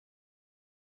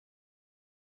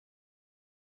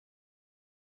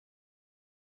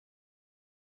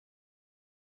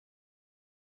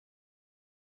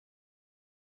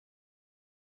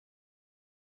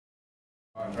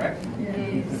Right?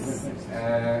 Yes.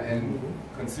 And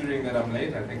considering that I'm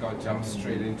late, I think I'll jump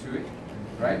straight into it.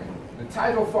 Right? The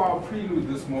title for our prelude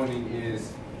this morning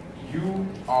is You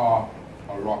Are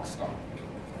a Rockstar.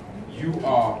 You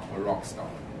Are a Rockstar.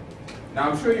 Now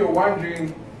I'm sure you're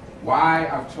wondering why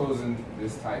I've chosen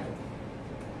this title.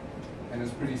 And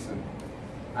it's pretty simple.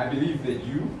 I believe that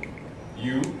you,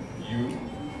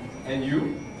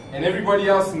 and everybody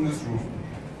else in this room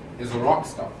is a rock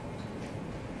star.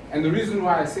 And the reason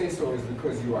why I say so is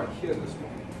because you are here this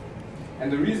morning.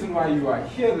 And the reason why you are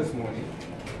here this morning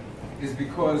is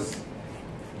because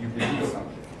you believe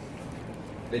something.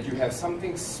 That you have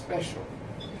something special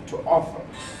to offer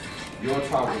your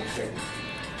target segment.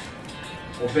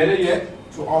 Or better yet,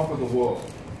 to offer the world.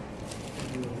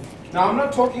 Now, I'm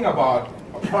not talking about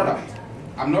a product.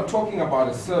 I'm not talking about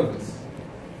a service.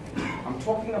 I'm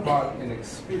talking about an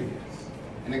experience.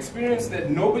 An experience that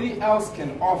nobody else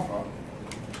can offer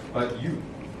but you.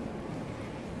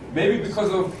 Maybe because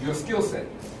of your skill set,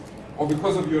 or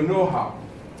because of your know-how,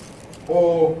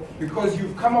 or because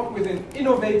you've come up with an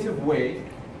innovative way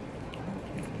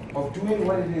of doing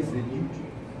what it is that you do,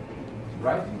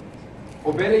 right?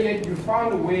 Or better yet, you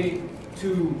found a way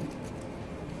to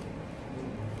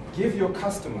give your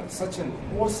customers such an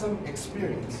awesome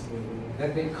experience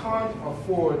that they can't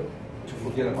afford to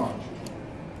forget about you.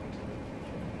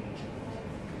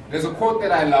 There's a quote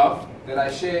that I love that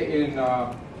I share in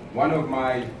one of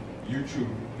my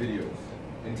YouTube videos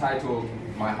entitled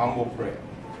My Humble Prayer.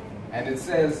 And it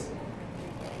says,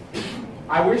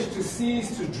 I wish to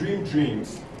cease to dream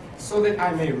dreams so that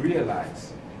I may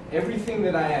realize everything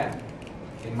that I am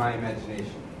in my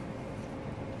imagination.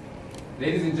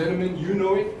 Ladies and gentlemen, you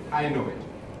know it, I know it.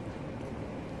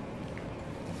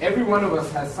 Every one of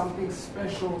us has something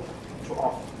special to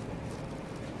offer.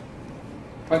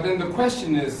 But then the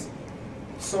question is,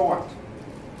 so what?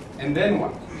 And then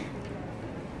what?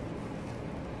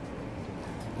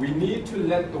 We need to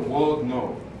let the world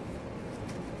know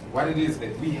what it is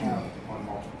that we have on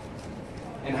offer.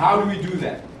 And how do we do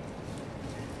that?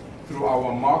 Through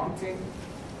our marketing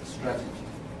strategy.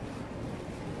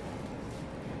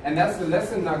 And that's the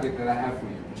lesson nugget that I have for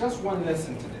you. Just one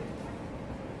lesson today.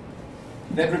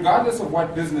 That regardless of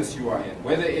what business you are in,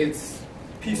 whether it's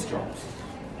piece jobs,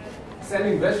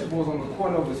 selling vegetables on the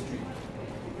corner of the street,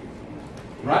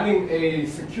 running a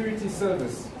security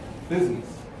service business,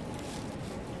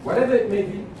 whatever it may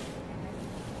be,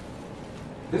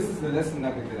 this is the lesson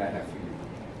nugget that I have for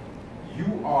you.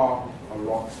 You are a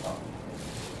rock star.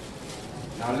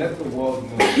 Now let the world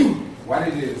know what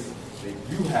it is that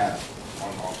you have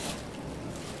on offer.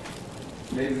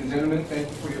 Ladies and gentlemen, thank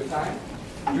you for your time.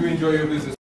 Do enjoy your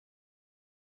business.